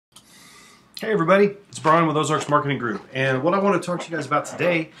Hey everybody, it's Brian with Ozarks Marketing Group, and what I want to talk to you guys about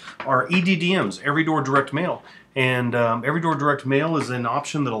today are EDDMs, Every Door Direct Mail. And Every Door Direct Mail is an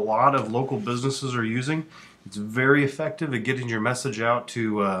option that a lot of local businesses are using. It's very effective at getting your message out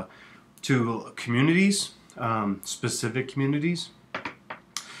to communities, specific communities.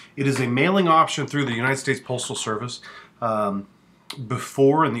 It is a mailing option through the United States Postal Service.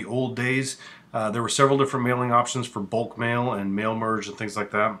 Before, in the old days, there were several different mailing options for bulk mail and mail merge and things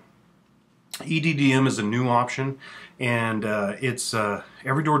like that. EDDM is a new option, and it's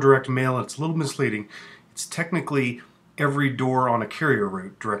Every Door Direct Mail. It's a little misleading. It's technically every door on a carrier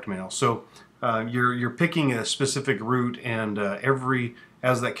route direct mail. So you're picking a specific route, and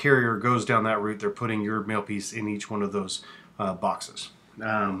as that carrier goes down that route, they're putting your mail piece in each one of those boxes.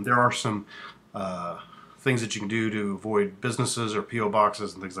 There are some things that you can do to avoid businesses or PO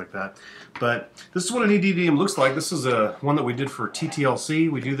boxes and things like that. But this is what an EDDM looks like. This is one that we did for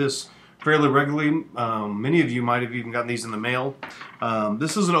TTLC. We do this fairly regularly. Many of you might have even gotten these in the mail.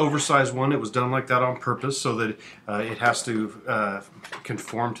 This is an oversized one. It was done like that on purpose so that it has to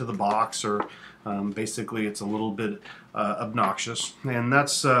conform to the box, or basically it's a little bit obnoxious. And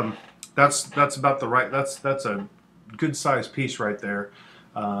that's about the right. That's a good size piece right there.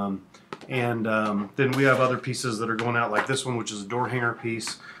 Then we have other pieces that are going out, like this one, which is a door hanger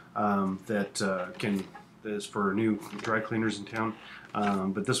piece that is for new dry cleaners in town.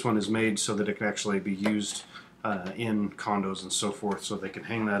 But this one is made so that it can actually be used in condos and so forth, so they can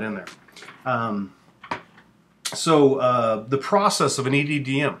hang that in there. The process of an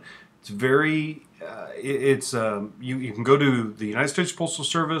EDDM, it's very, you can go to the United States Postal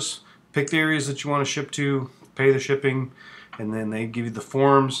Service, pick the areas that you want to ship to, pay the shipping, and then they give you the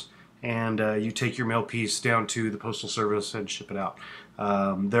forms, and you take your mail piece down to the Postal Service and ship it out.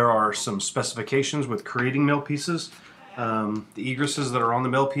 There are some specifications with creating mail pieces. The egresses that are on the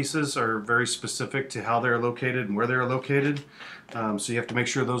mail pieces are very specific to how they're located and where they're located. So you have to make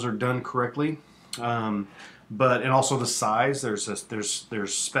sure those are done correctly. And also the size.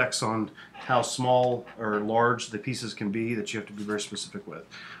 There's specs on how small or large the pieces can be that you have to be very specific with.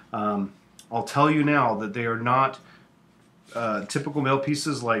 I'll tell you now that they are not typical mail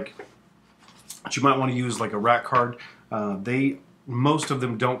pieces like that you might want to use, like a rack card. Most of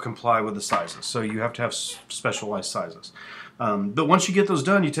them don't comply with the sizes, so you have to have specialized sizes. But once you get those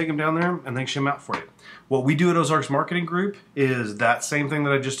done, you take them down there and they ship them out for you. What we do at Ozarks Marketing Group is that same thing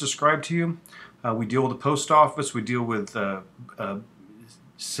that I just described to you. We deal with the post office. We deal with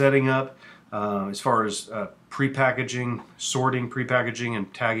setting up as far as pre-packaging, sorting, pre-packaging,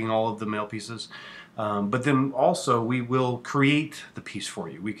 and tagging all of the mail pieces. But then also we will create the piece for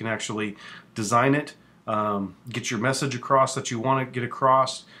you. We can actually design it, get your message across that you want to get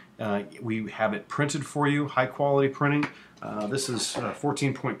across. We have it printed for you, high quality printing. This is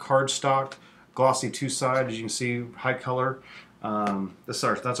 14-point cardstock, glossy two-side, as you can see, high color.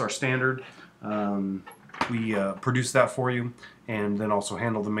 That's our standard. We produce that for you, and then also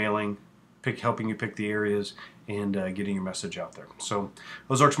handle the mailing, helping you pick the areas, and getting your message out there. So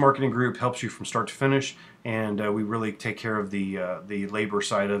Ozarks Marketing Group helps you from start to finish, and we really take care of the labor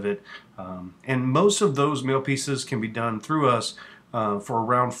side of it. And most of those mail pieces can be done through us for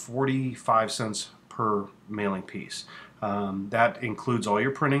around 45 cents per mailing piece. That includes all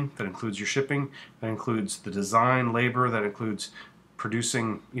your printing, that includes your shipping, that includes the design, labor, that includes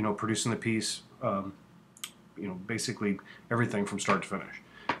producing the piece, basically everything from start to finish.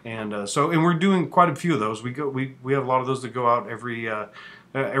 And we're doing quite a few of those. We have a lot of those that go out every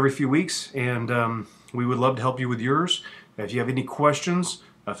few weeks, and we would love to help you with yours. If you have any questions,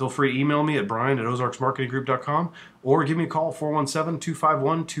 feel free to email me at brian@ozarksmarketinggroup.com, or give me a call,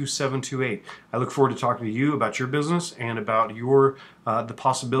 417-251-2728. I look forward to talking to you about your business and about the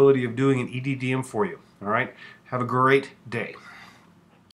possibility of doing an EDDM for you. All right, have a great day.